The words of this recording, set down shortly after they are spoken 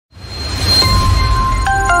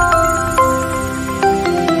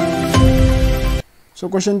So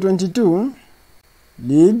question 22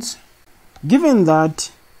 reads, given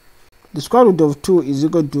that the square root of 2 is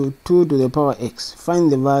equal to 2 to the power x,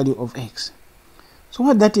 find the value of x. So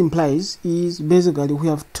what that implies is basically we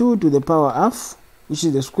have 2 to the power half, which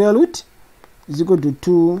is the square root, is equal to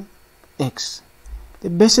 2x. The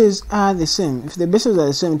bases are the same. If the bases are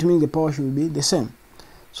the same, it means the power should be the same.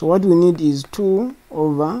 So what we need is 2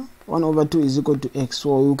 over 1 over 2 is equal to x.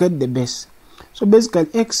 So we get the base. So basically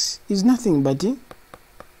x is nothing but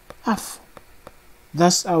half.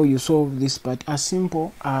 That's how you solve this part, as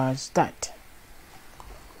simple as that.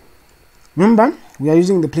 Remember, we are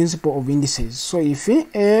using the principle of indices. So if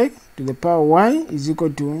a to the power y is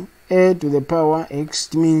equal to a to the power x,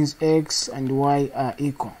 it means x and y are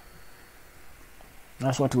equal.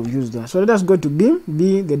 That's what we'll use there. So let us go to B.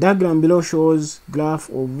 B, the diagram below shows graph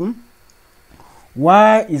of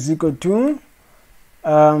y is equal to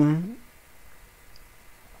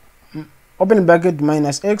open bracket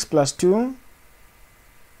minus x plus 2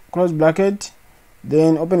 close bracket,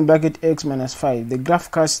 then open bracket x minus 5. The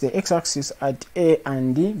graph casts the x-axis at A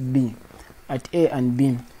and B. At A and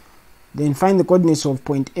B. Then find the coordinates of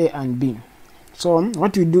point A and B. So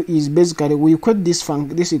what we do is basically we equate this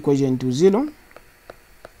equation to 0.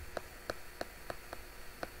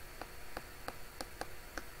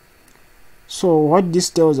 So what this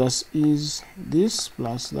tells us is this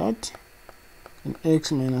plus that, and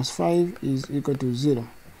x minus 5 is equal to 0.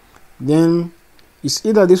 Then it's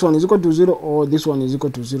either this one is equal to 0 or this one is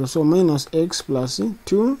equal to 0. So minus x plus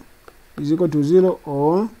 2 is equal to 0,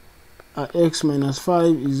 or x minus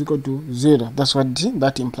 5 is equal to 0. That's what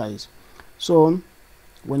that implies. So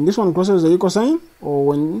when this one crosses the equal sign, or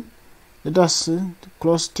when, let us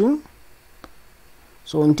close 2.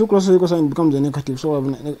 So when 2 crosses the equal sign, it becomes a negative. So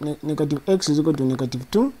we have negative x is equal to negative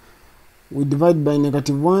 2. We divide by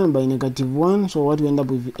negative 1 by negative 1. So what we end up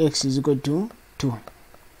with, x is equal to 2.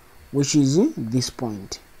 Which is this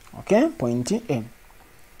point, okay, point A.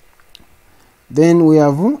 Then we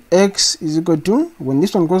have x is equal to, when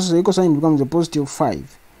this one crosses the equal sign, it becomes a positive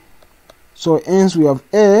 5. So hence we have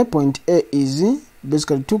A, point A is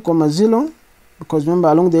basically 2, 0, because remember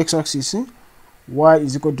along the x-axis y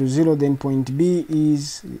is equal to 0, then point B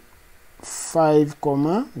is 5,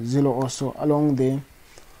 0 also along the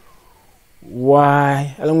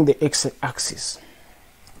x-axis.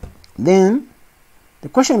 Then the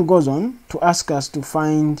question goes on to ask us to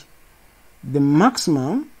find the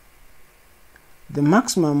maximum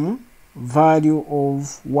value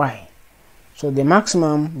of y. So the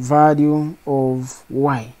maximum value of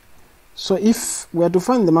y. So if we are to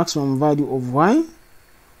find the maximum value of y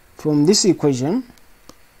from this equation,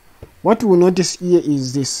 what we notice here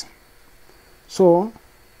is this. So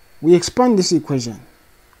we expand this equation,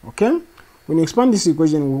 okay? When you expand this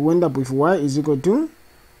equation, we end up with y is equal to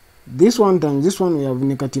this one times this one, we have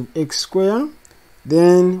negative x squared.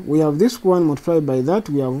 Then we have this one multiplied by that,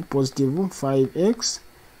 we have positive 5x.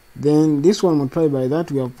 Then this one multiplied by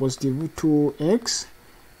that, we have positive 2x.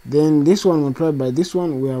 Then this one multiplied by this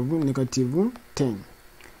one, we have negative 10.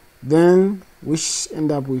 Then which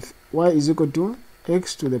end up with y is equal to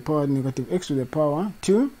x to the power negative x to the power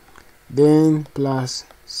 2. Then plus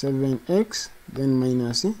 7x, then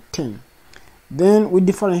minus 10. Then we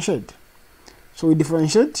differentiate. So we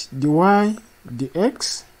differentiate dy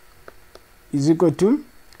dx is equal to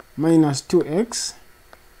minus 2x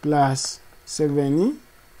plus 7,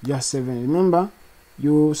 just 7. Remember,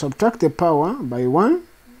 you subtract the power by 1,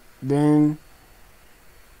 then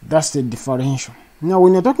that's the differential. Now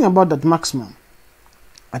when you're talking about that maximum,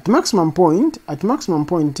 at maximum point,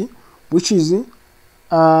 which is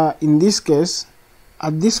in this case,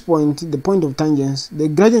 at this point, the point of tangents, the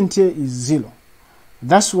gradient here is 0.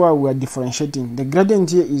 That's why we are differentiating. The gradient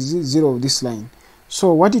here is 0 of this line.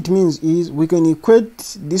 So what it means is we can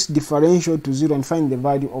equate this differential to 0 and find the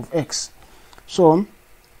value of x. So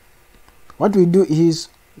what we do is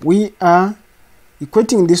we are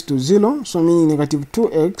equating this to 0. So meaning negative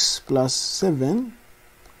 2x plus 7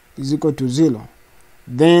 is equal to 0.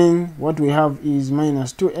 Then what we have is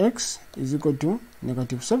minus 2x is equal to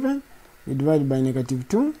negative 7. We divide by negative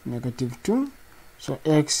 2, negative 2. So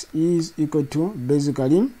x is equal to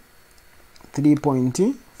basically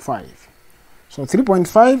 3.5. So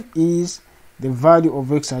 3.5 is the value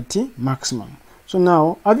of x at maximum. So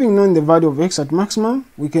now, having known the value of x at maximum,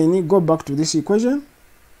 we can go back to this equation.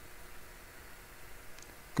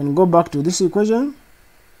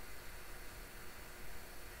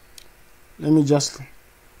 Let me just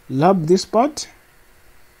lab this part.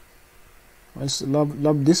 Let's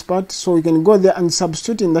lab this part. So we can go there and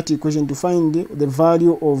substitute in that equation to find the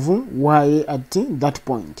value of y at that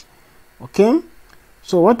point. Okay.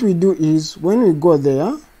 So what we do is, when we go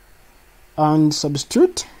there and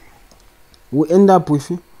substitute, we end up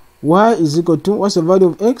with y is equal to, what's the value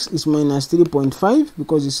of x? Is minus 3.5,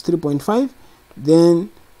 because it's 3.5, then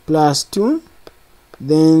plus 2,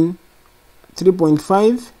 then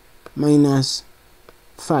 3.5 minus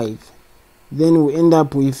 5. Then we end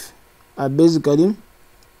up with basically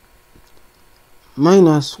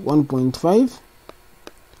minus 1.5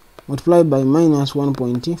 multiplied by minus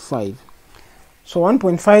 1.5. So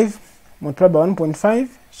 1.5 multiplied by 1.5.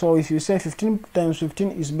 So if you say 15 times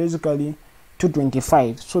 15 is basically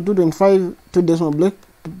 225. So 225, 2 decimal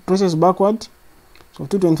places backward. So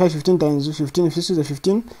 225, 15 times 15, if this is a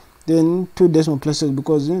 15, then 2 decimal places,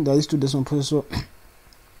 because there is 2 decimal places. So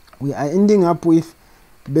we are ending up with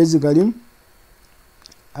basically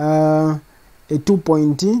a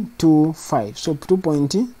 2.25. So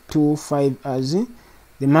 2.25 as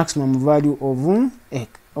the maximum value of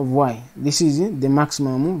y. This is the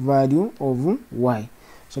maximum value of y.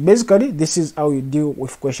 So basically, this is how you deal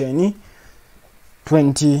with question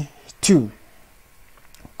 22.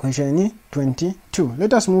 Question 22.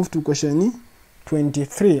 Let us move to question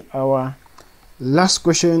 23, our last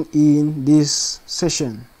question in this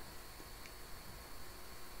session.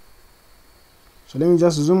 So let me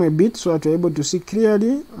just zoom a bit so that you're able to see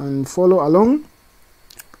clearly and follow along.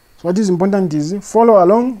 So what is important is follow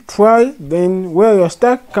along, try, then where you're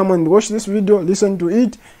stuck, come and watch this video, listen to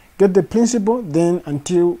it, get the principle, then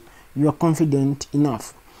until you are confident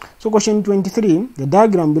enough. So question 23, the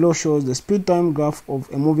diagram below shows the speed time graph of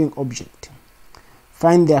a moving object.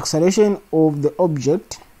 Find the acceleration of the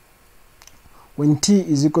object when t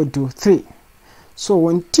is equal to 3. So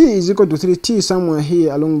when t is equal to 3, t is somewhere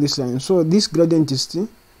here along this line. So this gradient is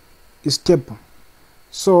step.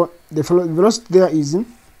 So the velocity there is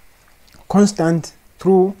constant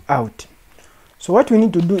throughout. So what we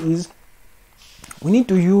need to do is, we need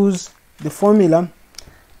to use the formula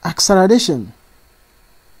acceleration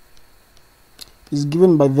is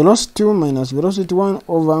given by velocity 2 minus velocity 1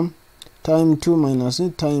 over time 2 minus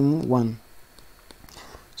time 1.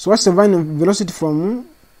 So what's the value of velocity from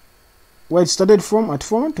where it started from at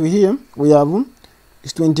 4 to here? We have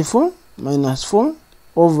is 24 minus 4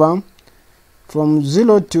 over from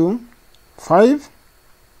 0 to 5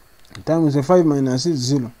 times the 5 minus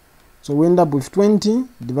 0. So we end up with 20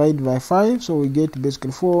 divided by 5. So we get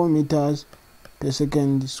basically 4 meters per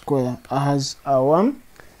second square as our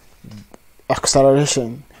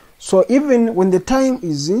acceleration. So even when the time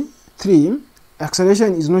is 3,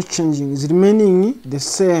 acceleration is not changing, it's remaining the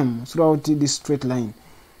same throughout this straight line.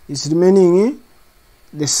 It's remaining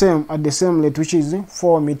the same at the same rate, which is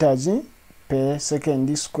 4 meters per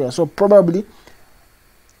second square. So probably,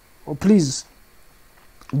 or please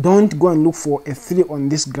don't go and look for a 3 on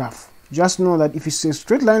this graph. Just know that if it's a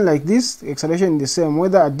straight line like this, the acceleration is the same,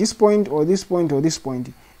 whether at this point or this point or this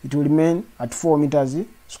point, it will remain at 4 meters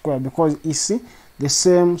square, because it's the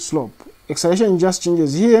same slope. Acceleration just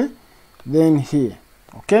changes here, then here.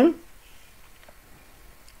 Okay?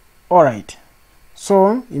 Alright.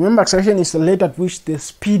 So remember, acceleration is the rate at which the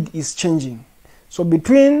speed is changing. So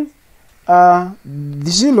between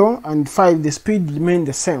 0 and 5, the speed remained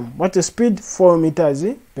the same. What's the speed? 4 meters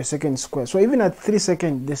per second square. So even at 3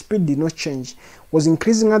 seconds, the speed did not change. It was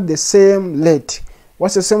increasing at the same rate.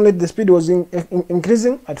 What's the same rate? The speed was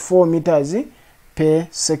increasing at 4 meters per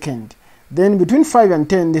second. Then between 5 and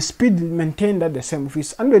 10, the speed maintained at the same. If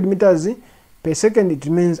it's 100 meters per second, it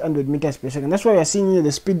remains 100 meters per second. That's why we are seeing here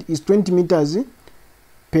the speed is 20 meters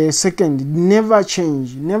per second. It never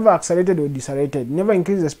changed, never accelerated or decelerated, never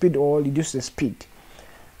increased the speed or reduced the speed.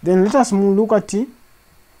 Then let us look at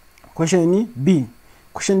question B.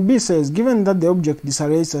 Question B says, given that the object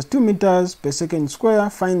decelerates as 2 meters per second square,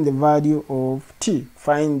 find the value of t.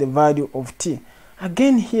 Find the value of t.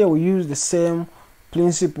 Again, here we use the same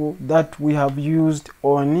principle that we have used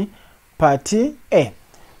on part A.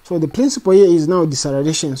 So the principle here is now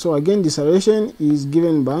deceleration. So again, deceleration is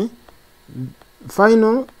given by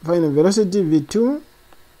final velocity v2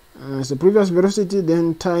 as the previous velocity,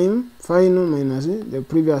 then time final minus the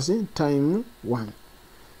previous time 1.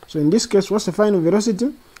 So in this case, what's the final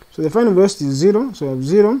velocity? So the final velocity is 0. So we have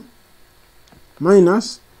 0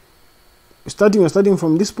 minus starting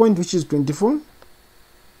from this point, which is 24.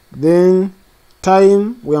 Then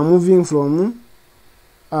time, we are moving from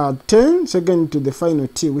 10 seconds to the final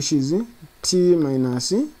t, which is t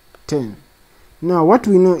minus 10. Now what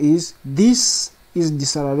we know is this is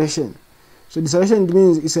deceleration. So deceleration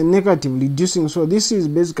means it's a negative, reducing. So this is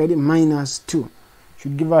basically minus 2.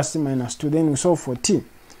 Should give us minus 2. Then we solve for t.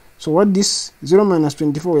 So what this 0 minus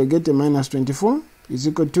 24, we get a minus 24 is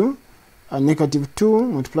equal to a negative 2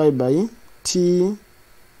 multiplied by t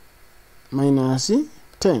minus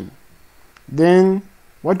 10. Then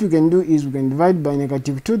what we can do is we can divide by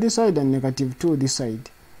 -2 this side and -2 this side.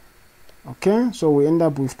 Okay, so we end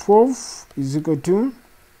up with 12 is equal to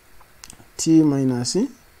t minus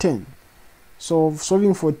 10. So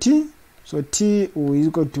solving for t, so t will is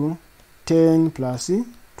equal to 10 plus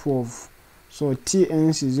 12. So t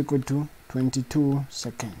ends is equal to 22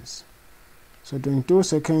 seconds. So 22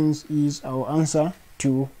 seconds is our answer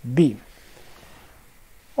to B.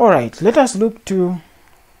 Alright, let us look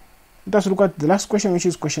at the last question, which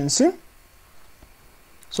is question C.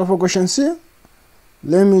 So for question C,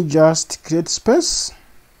 let me just create space.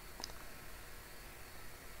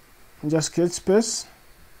 Just create space.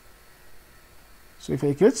 So if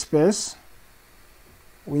I create space,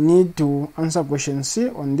 we need to answer question C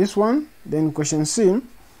on this one. Then question C,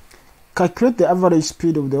 calculate the average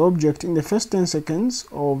speed of the object in the first 10 seconds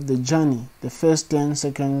of the journey. The first 10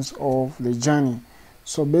 seconds of the journey.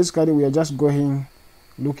 So basically we are just looking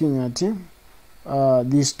at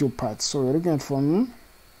these two parts. So we're looking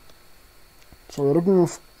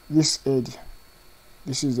at this area.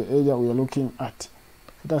 This is the area we are looking at.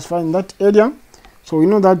 Let us find that area. So we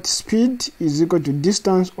know that speed is equal to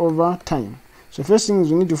distance over time. So first thing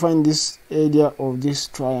is we need to find this area of this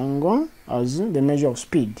triangle as the measure of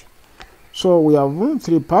speed. So we have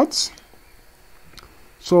 3 parts.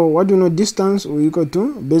 So what do you know distance will equal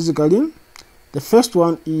to? Basically, the first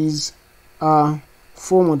one is 4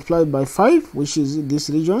 multiplied by 5, which is this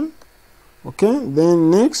region. Okay, then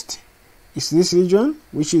next is this region,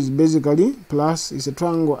 which is basically plus, is a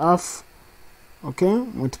triangle half. Okay,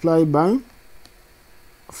 multiplied by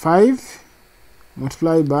 5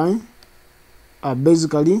 multiplied by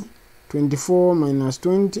basically 24 minus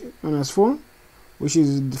 20 minus 4, which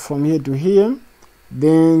is from here to here.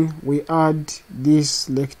 Then we add this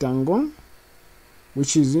rectangle,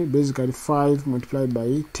 which is basically 5 multiplied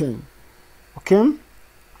by 10. Okay,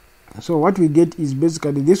 so what we get is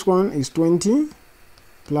basically this one is 20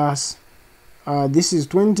 plus this is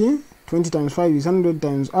 20 times 5 is 100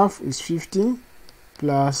 times half is 50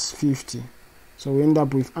 plus 50. So we end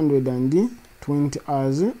up with 120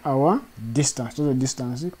 as our distance. So the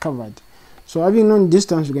distance covered. So having known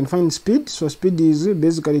distance, we can find speed. So speed is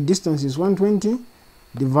basically distance is 120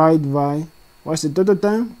 divided by what's the total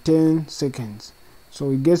time? 10 seconds. So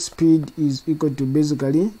we get speed is equal to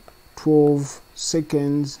basically 12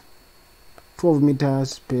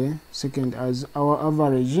 meters per second as our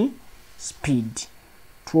average speed.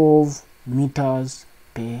 12 meters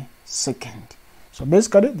per second. So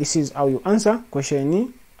basically this is how you answer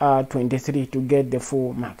question 23 to get the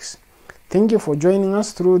full marks. Thank you for joining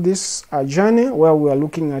us through this journey where we are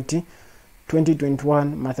looking at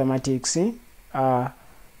 2021 Mathematics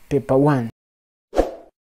paper 1.